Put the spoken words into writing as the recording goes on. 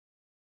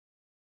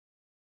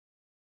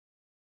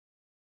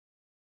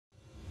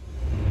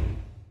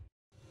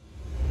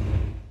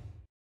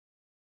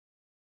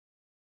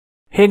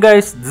Hey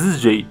guys, this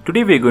is Jay.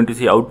 Today we are going to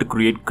see how to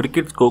create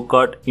Cricket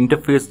Scorecard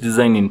interface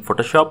design in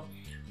Photoshop.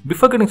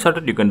 Before getting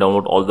started, you can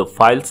download all the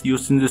files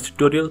used in this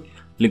tutorial.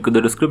 Link in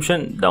the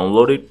description,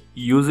 download it,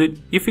 use it.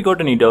 If you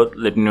got any doubt,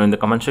 let me know in the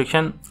comment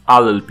section,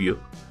 I'll help you.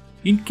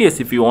 In case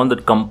if you want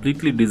that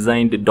completely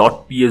designed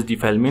 .psd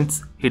file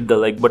means, hit the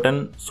like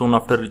button. Soon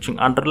after reaching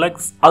 100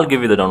 likes, I'll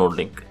give you the download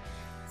link.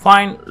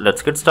 Fine,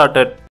 let's get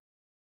started.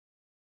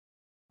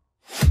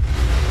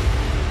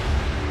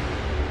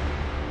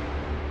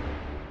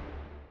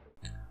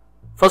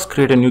 First,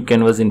 create a new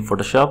canvas in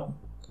Photoshop.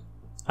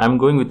 I'm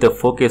going with a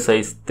 4K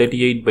size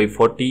 38 by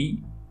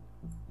 40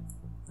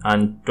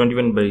 and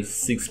 21 by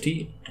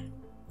 60.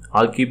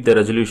 I'll keep the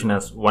resolution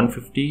as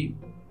 150.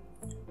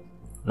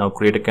 Now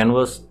create a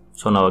canvas.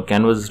 So now our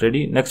canvas is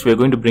ready. Next we are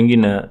going to bring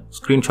in a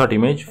screenshot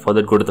image. For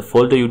that, go to the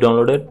folder you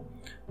downloaded.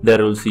 There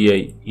you will see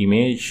a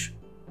image,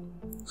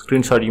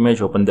 screenshot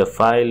image. Open the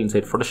file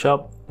inside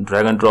Photoshop,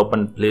 drag and drop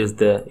and place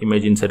the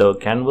image inside our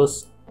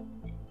canvas.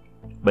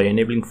 By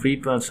enabling free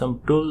transform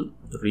tool,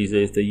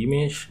 resize the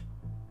image.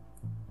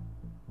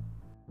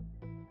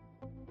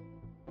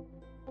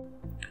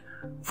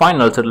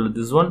 Fine, I'll settle with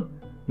this one.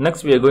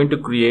 Next we are going to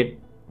create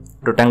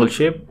rectangle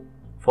shape.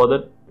 For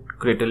that,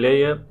 create a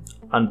layer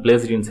and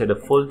place it inside a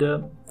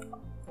folder.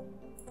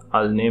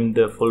 I'll name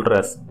the folder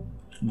as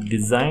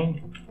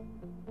design.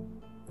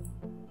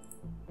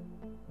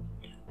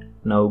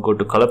 Now go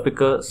to color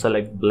picker,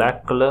 select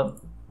black color.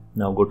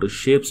 Now go to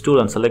shapes tool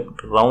and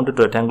select rounded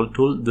rectangle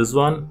tool, this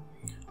one.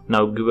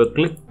 Now give a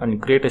click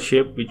and create a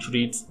shape which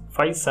reads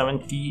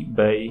 570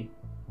 by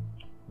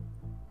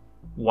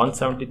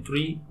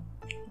 173.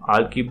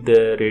 I'll keep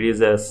the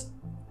radius as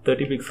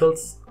 30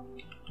 pixels.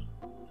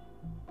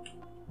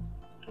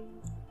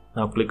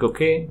 Now click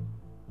OK.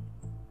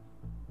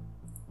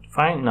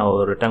 Fine, now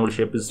our rectangle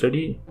shape is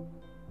ready.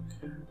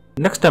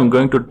 Next I'm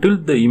going to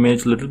tilt the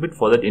image a little bit.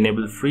 For that,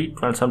 enable free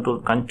transform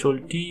tool,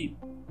 Ctrl T.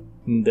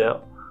 In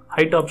the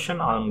height option,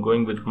 I'm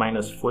going with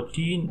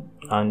 -14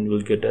 and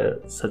you'll get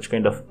such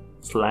kind of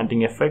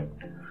slanting effect.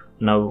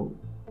 Now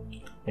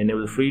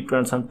enable free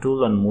transform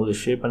tool and move the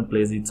shape and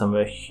place it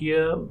somewhere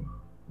here.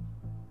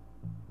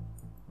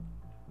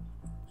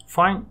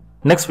 Fine.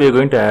 Next we are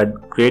going to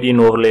add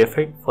gradient overlay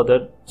effect. For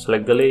that,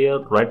 select the layer,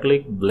 right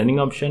click, blending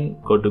option,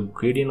 go to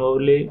gradient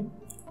overlay,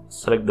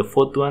 select the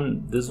fourth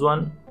one, this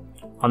one.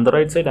 On the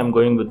right side I'm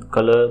going with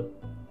color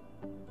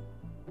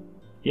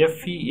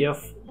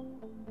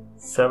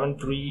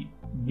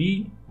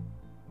FEF73B.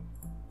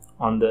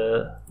 On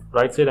the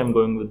right side I'm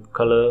going with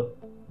color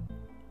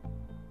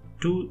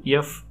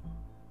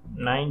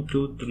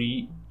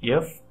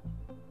 2F923F.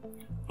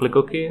 Click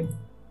OK.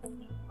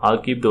 I'll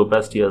keep the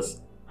opacity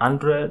as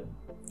 100.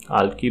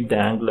 I'll keep the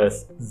angle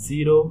as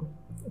 0.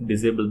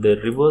 Disable the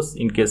reverse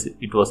in case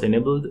it was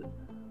enabled,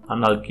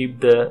 and I'll keep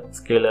the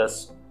scale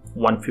as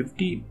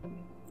 150.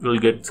 You'll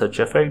get such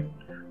effect.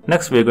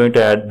 Next we are going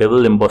to add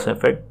bevel emboss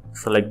effect.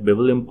 Select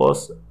bevel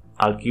emboss.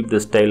 I'll keep the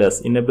style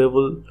as inner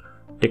bevel,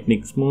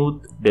 technique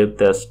smooth,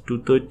 depth as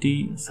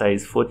 230,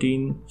 size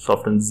 14,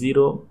 soften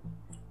 0.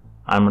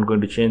 I'm not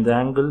going to change the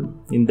angle.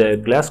 In the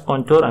glass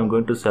contour I'm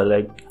going to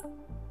select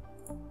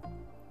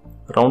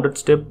rounded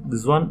step,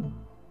 this one.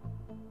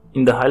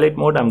 In the highlight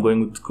mode I'm going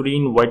with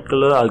screen white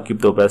color. I'll keep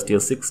the opacity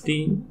as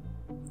 16.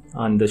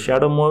 And the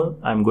shadow mode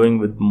I'm going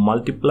with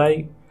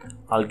multiply.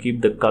 I'll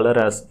keep the color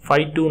as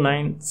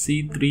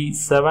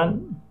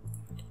 529C37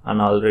 and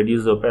I'll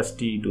reduce the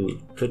opacity to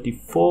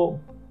 34.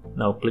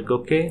 Now click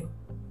OK.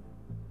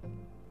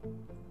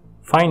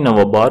 Fine, now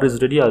our bar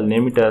is ready. I'll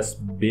name it as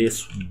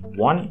base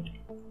 1.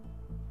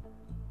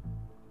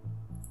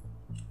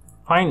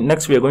 Fine,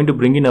 next we are going to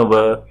bring in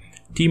our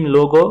team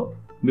logo.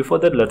 Before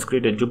that, let's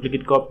create a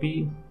duplicate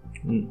copy.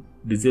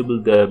 Disable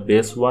the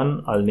base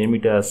 1. I'll name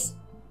it as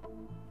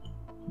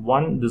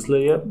 1, this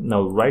layer.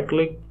 Now right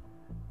click,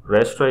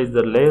 rasterize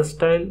the layer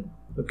style.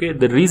 Okay,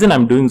 the reason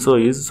I'm doing so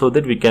is so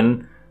that we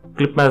can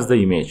clip match the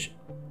image.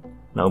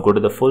 Now go to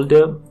the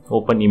folder,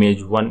 open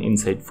image 1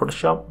 inside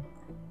Photoshop,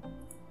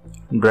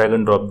 drag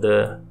and drop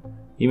the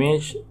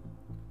image.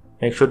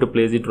 Make sure to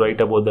place it right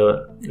above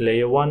the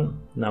layer 1.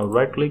 Now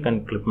right click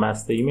and clip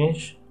match the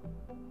image.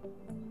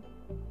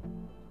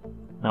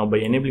 Now by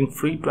enabling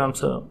free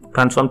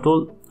transform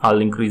tool,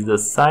 I'll increase the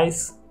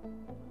size.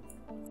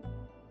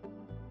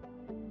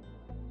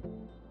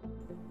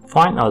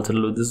 Fine, I'll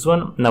settle with this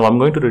one. Now I'm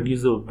going to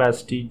reduce the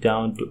opacity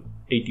down to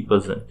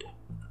 80%.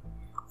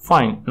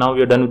 Fine, now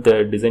we are done with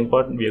the design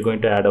part. We are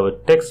going to add our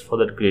text. For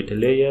that, create a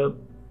layer,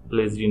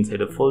 place it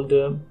inside a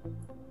folder.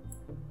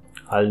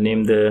 I'll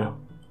name the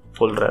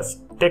folder as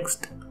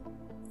text.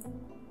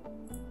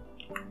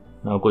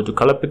 Now go to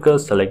color picker,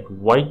 select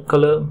white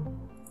color.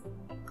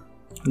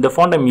 The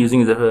font I'm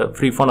using is a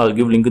free font. I'll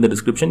give link in the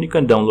description. You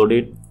can download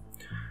it.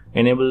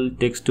 Enable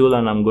text tool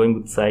and I'm going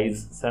with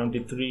size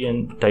 73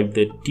 and type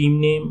the team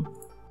name.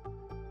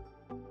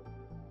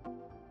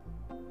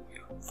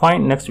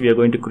 Fine, next we are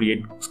going to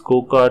create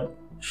scorecard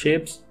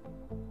shapes.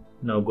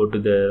 Now go to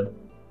the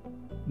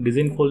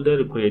design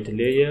folder, create a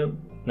layer.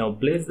 Now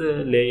place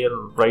the layer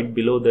right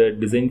below the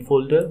design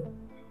folder.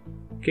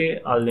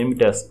 OK. I'll name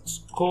it as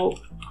scope.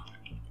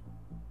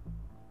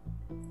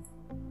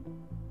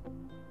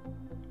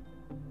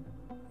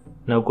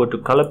 Now go to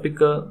color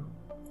picker,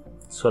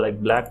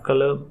 select black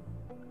color.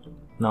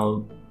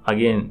 Now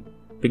again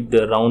pick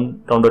the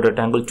rounded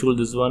rectangle tool,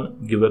 this one,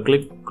 give a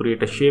click,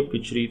 create a shape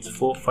which reads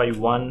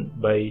 451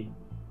 by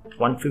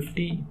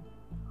 150.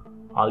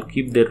 I'll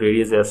keep the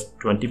radius as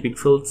 20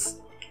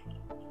 pixels.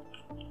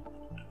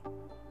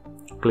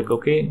 Click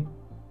OK.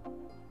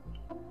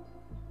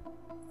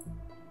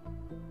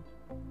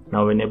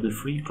 Now enable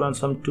free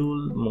transform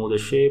tool, move the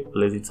shape,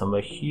 place it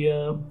somewhere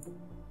here.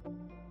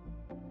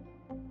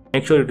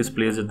 Make sure it is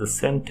placed at the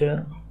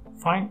center.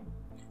 Fine.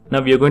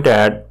 Now we are going to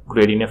add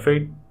gradient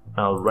effect.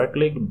 Now right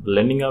click,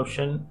 blending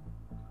option,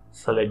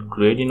 select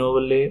gradient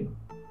overlay.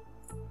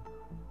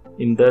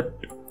 In that,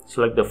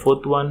 select the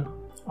fourth one.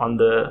 On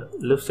the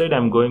left side,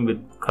 I'm going with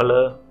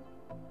color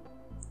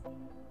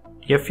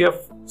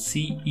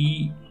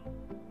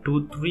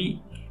FFCE23.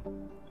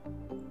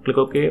 Click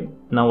OK.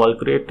 Now I'll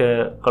create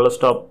a color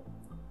stop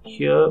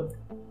here.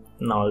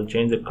 Now I'll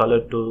change the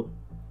color to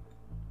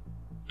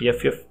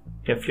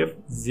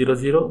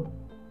FF00.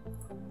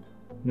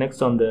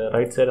 Next, on the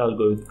right side, I'll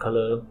go with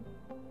color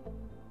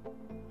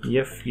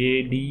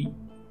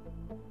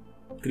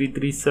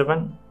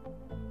FAD337.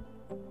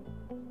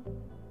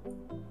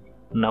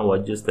 Now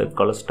adjust the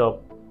color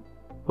stop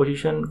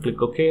position,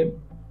 click OK.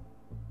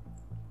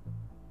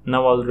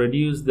 Now I'll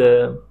reduce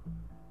the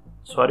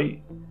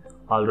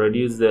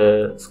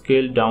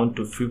scale down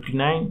to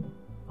 59.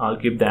 I'll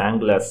keep the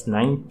angle as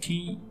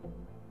 90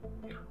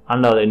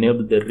 and I'll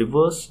enable the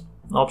reverse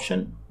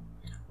option.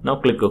 Now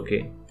click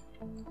OK.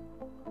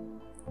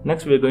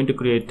 Next we are going to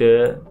create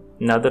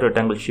another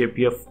rectangle shape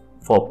here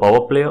for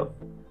power player.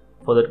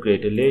 For that,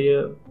 create a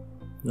layer.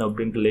 Now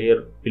bring the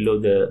layer below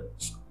the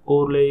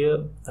score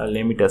layer. I'll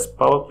name it as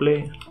power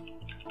play.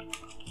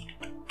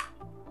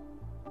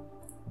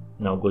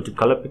 Now go to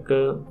color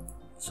picker,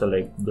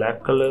 select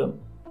black color.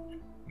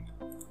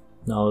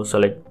 Now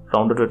select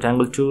rounded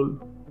rectangle tool,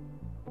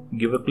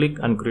 give a click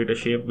and create a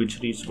shape which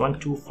reads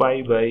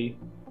 125 by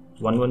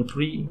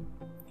 113.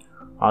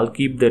 I'll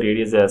keep the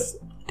radius as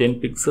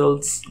 10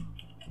 pixels.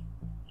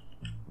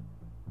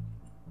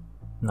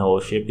 Now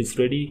our shape is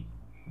ready.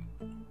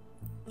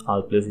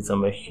 I'll place it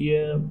somewhere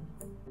here.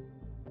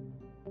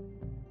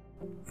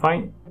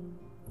 Fine.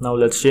 Now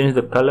let's change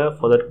the color.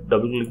 For that,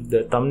 double click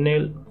the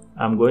thumbnail.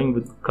 I'm going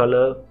with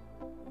color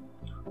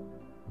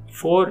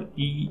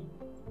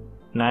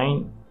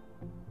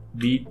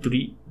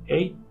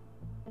 4E9B38.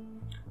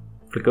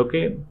 Click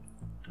OK.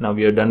 Now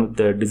we are done with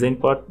the design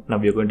part. Now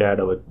we are going to add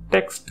our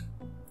text.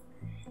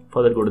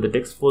 For that, go to the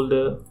text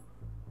folder,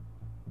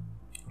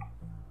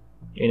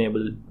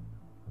 enable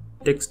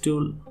text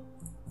tool.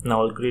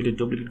 Now I'll create a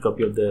duplicate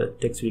copy of the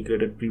text we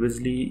created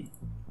previously.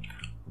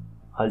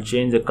 I'll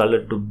change the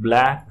color to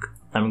black.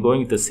 I'm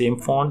going with the same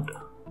font.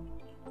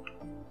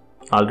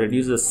 I'll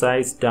reduce the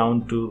size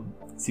down to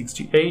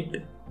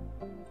 68.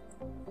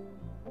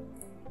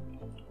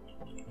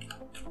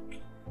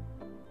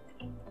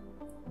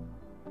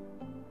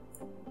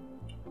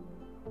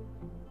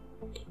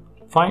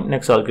 Fine.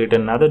 Next I'll create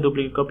another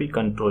duplicate copy,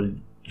 Ctrl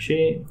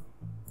J.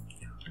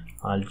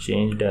 I'll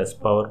change it as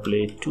power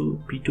play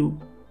to P2.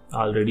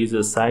 I'll reduce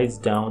the size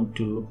down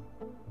to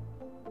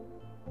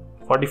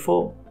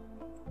 44.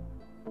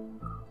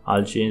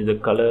 I'll change the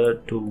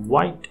color to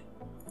white.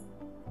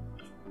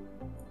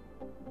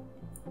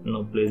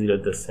 Now place it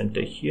at the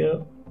center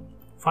here.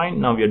 Fine.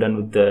 Now we are done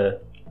with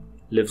the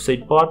left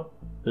side part.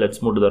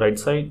 Let's move to the right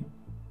side.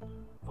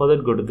 For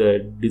that, go to the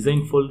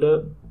design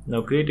folder.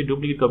 Now create a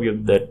duplicate copy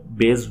of that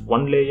base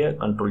 1 layer,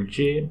 Ctrl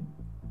J.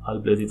 I'll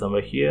place it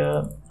somewhere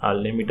here. I'll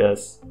name it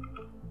as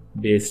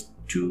base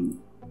 2.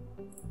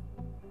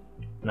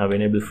 Now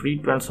enable free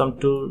transform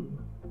tool,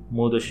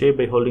 move the shape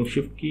by holding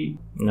shift key.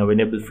 Now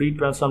enable free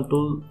transform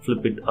tool,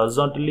 flip it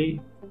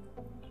horizontally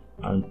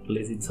and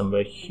place it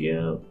somewhere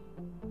here.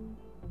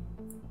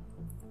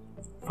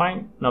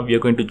 Fine. Now we are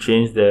going to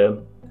change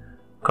the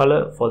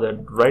color. For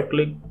that, right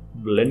click,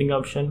 blending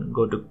option,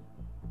 go to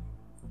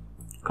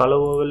color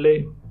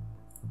overlay.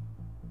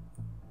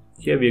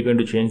 Here we are going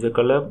to change the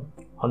color.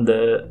 On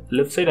the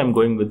left side, I'm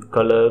going with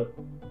color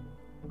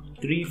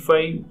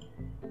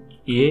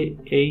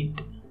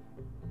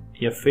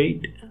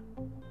 35A8F8.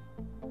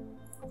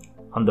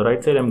 On the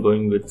right side, I'm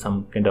going with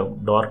some kind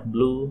of dark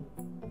blue,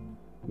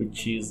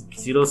 which is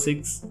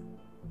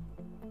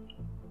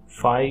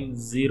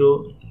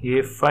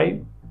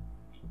 0650A5.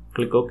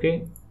 Click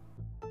OK.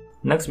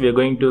 Next, we are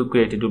going to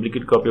create a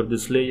duplicate copy of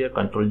this layer.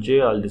 Ctrl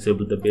J. I'll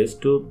disable the base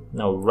 2.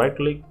 Now right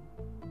click,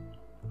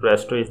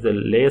 rasterize the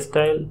layer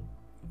style.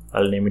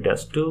 I'll name it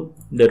as 2.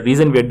 The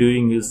reason we are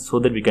doing is so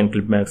that we can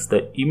clip max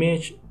the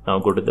image. Now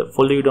go to the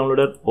folder you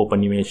downloaded,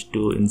 open image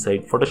 2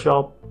 inside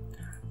Photoshop,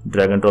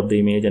 drag and drop the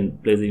image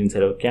and place it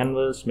inside our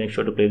canvas. Make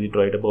sure to place it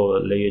right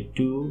above layer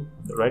 2.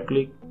 Right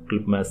click,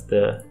 clip mask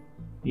the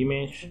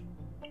image.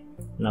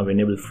 Now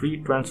enable free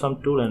transform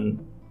tool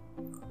and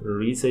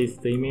resize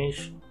the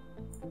image.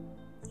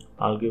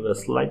 I'll give a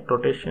slight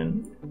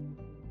rotation.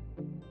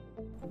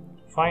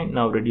 Fine.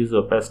 Now reduce the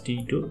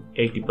opacity to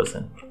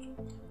 80%.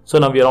 So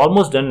now we are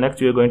almost done.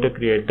 Next we are going to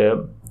create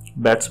a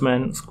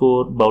batsman,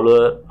 score,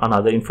 bowler and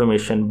other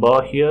information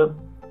bar here.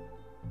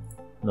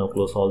 Now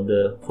close all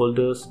the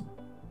folders.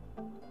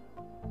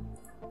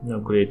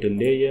 Now create a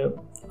layer.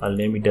 I'll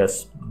name it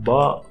as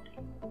bar.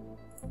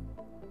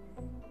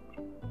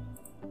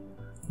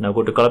 Now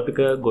go to color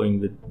picker, going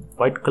with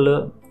white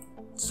color.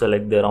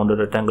 Select the rounded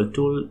rectangle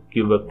tool,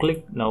 give a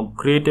click. Now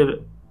create a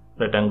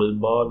rectangle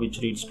bar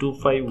which reads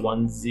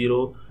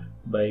 2510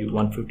 by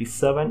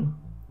 157.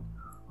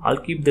 I'll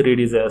keep the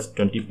radius as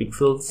 20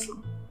 pixels.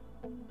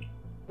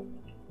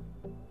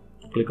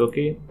 Click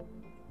OK.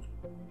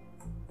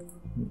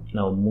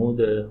 Now move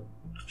the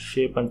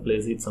shape and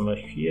place it somewhere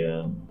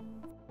here.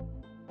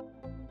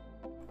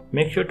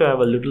 Make sure to have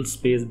a little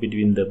space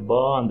between the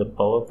bar and the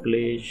power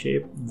play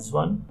shape, this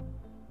one.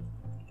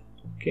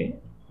 Okay.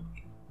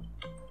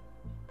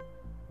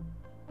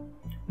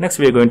 Next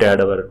we are going to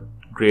add our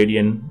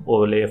gradient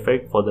overlay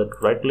effect. For that,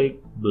 right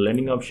click,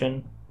 blending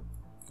option,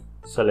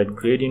 select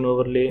gradient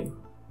overlay,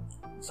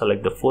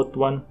 select the fourth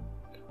one.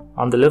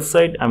 On the left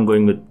side I'm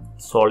going with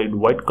solid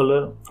white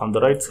color, on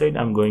the right side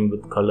I'm going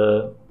with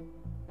color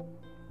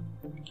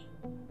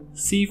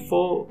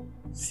C4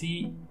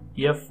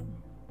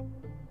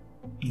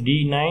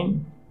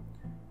 CFD9.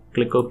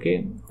 Click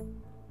OK.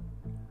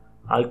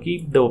 I'll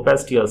keep the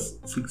opacity as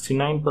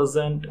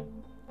 69%.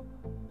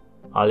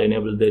 I'll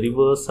enable the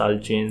reverse. I'll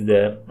change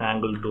the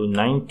angle to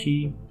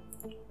 90.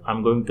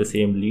 I'm going with the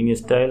same linear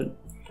style.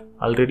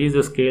 I'll reduce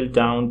the scale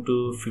down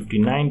to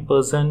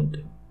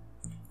 59%.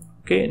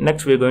 Okay,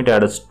 next we're going to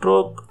add a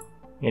stroke.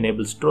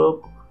 Enable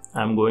stroke.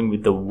 I'm going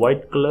with the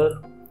white color.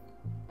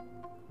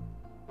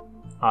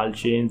 I'll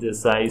change the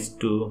size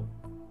to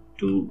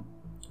 2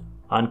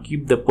 and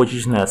keep the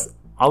position as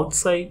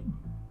outside.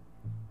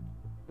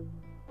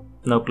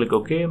 Now click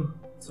OK.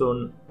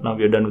 So now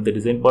we are done with the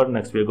design part.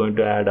 Next we are going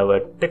to add our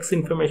text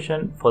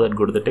information. For that,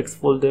 go to the text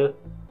folder,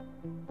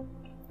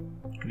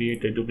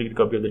 create a duplicate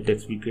copy of the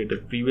text we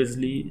created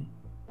previously.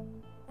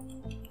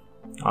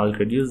 I'll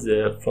reduce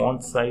the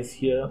font size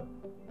here.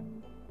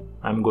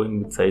 I'm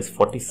going with size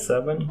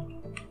 47.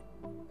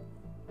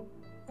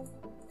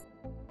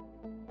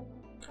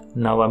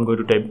 Now I'm going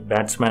to type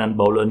batsman and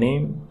bowler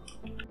name.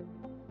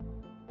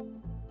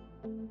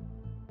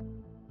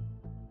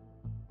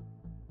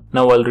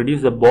 Now I'll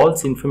reduce the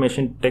ball's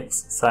information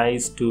text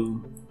size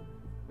to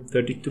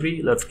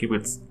 33. Let's keep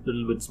it a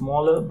little bit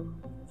smaller.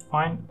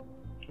 Fine.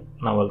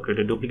 Now I'll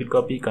create a duplicate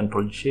copy,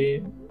 Ctrl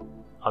J.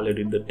 I'll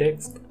edit the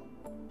text.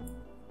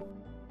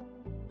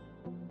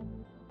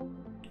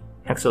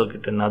 Next I'll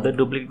create another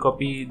duplicate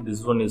copy.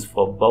 This one is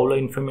for bowler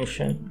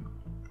information.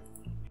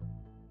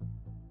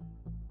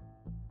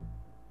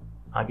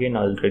 Again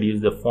I'll reduce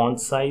the font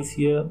size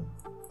here.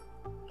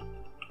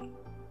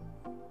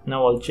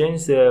 Now I'll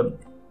change the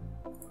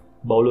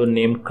bowler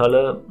name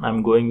color.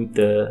 I'm going with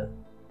the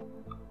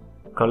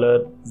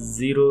color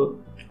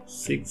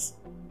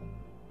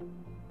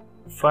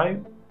 065,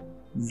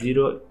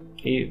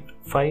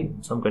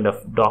 some kind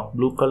of dark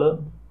blue color.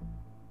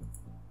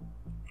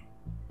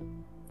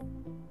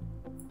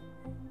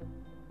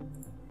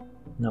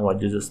 Now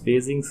adjust the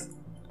spacings.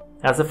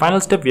 As a final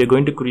step, we are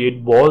going to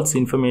create balls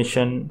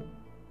information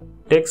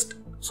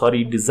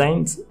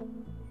designs.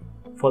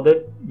 For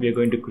that, we are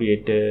going to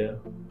create a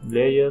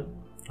layer.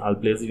 I'll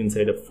place it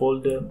inside a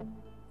folder.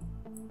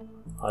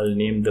 I'll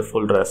name the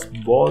folder as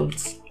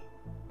balls.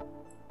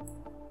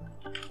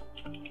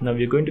 Now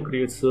we're going to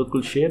create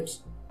circle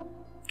shapes.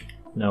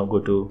 Now go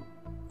to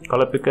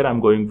color picker. I'm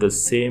going with the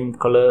same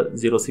color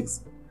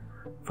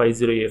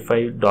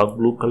 0650A5 dark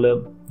blue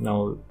color.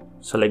 Now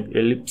select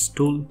ellipse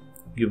tool,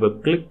 give a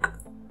click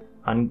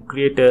and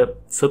create a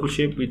circle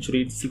shape which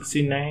reads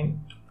 69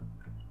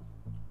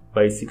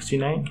 by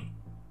 69.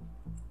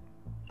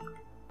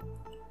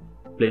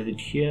 Place it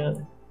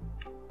here.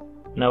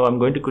 Now I'm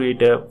going to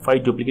create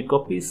 5 duplicate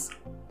copies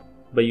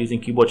by using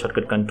keyboard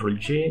shortcut Ctrl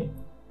J.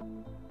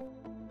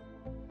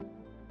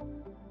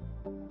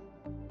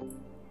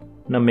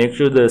 Now make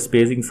sure the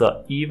spacings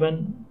are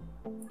even.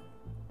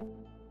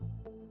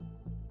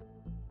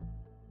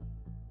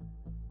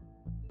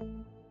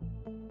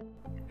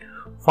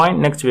 Fine.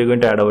 Next we are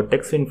going to add our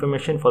text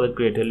information. For that,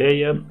 create a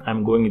layer.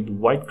 I'm going with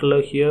white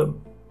color here.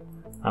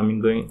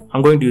 I'm going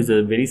to use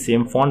the very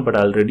same font, but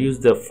I'll reduce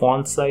the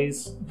font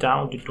size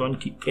down to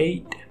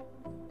 28.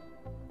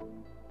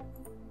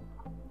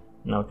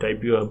 Now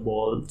type your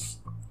balls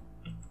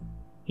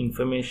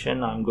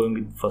information. I'm going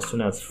with first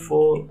one as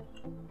 4.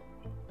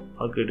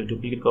 I'll create a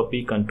duplicate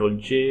copy, Ctrl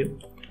J.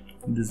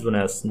 This one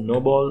has no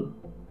ball.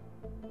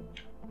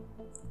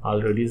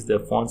 I'll reduce the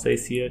font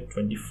size here,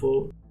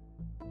 24.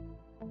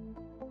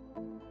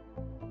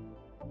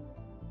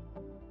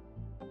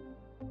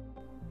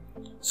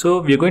 So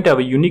we are going to have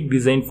a unique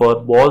design for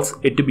balls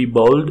yet to be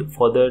bowled.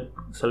 For that,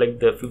 select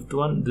the fifth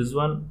one, this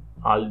one.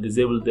 I'll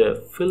disable the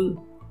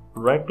fill,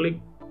 right click,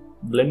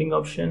 blending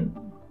option,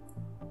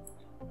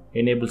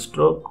 enable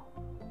stroke.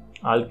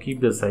 I'll keep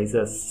the size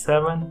as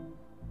 7.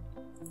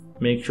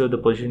 Make sure the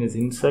position is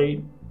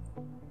inside.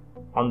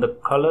 On the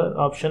color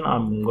option,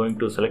 I'm going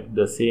to select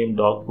the same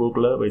dark blue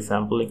color by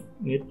sampling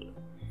it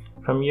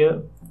from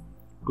here.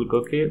 Click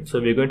OK. So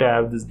we're going to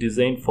have this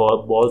design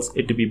for balls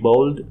it to be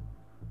bold.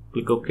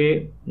 Click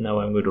OK. Now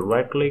I'm going to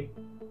right click,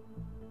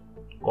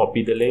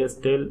 copy the layer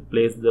style,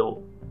 place the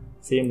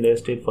same layer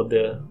style for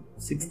the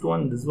sixth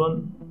one, this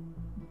one,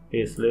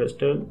 paste layer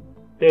style.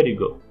 There you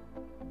go.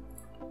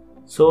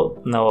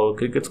 So now our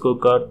Cricket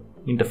Scorecard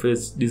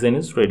interface design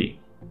is ready.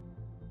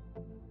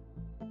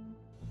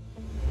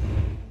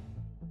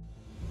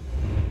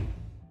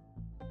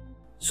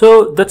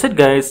 So that's it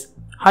guys.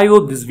 I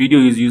hope this video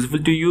is useful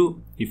to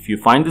you. If you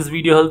find this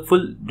video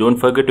helpful, don't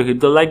forget to hit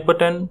the like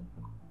button.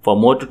 For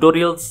more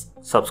tutorials,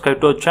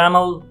 subscribe to our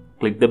channel,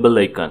 click the bell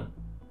icon.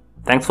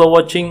 Thanks for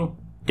watching.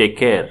 Take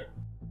care.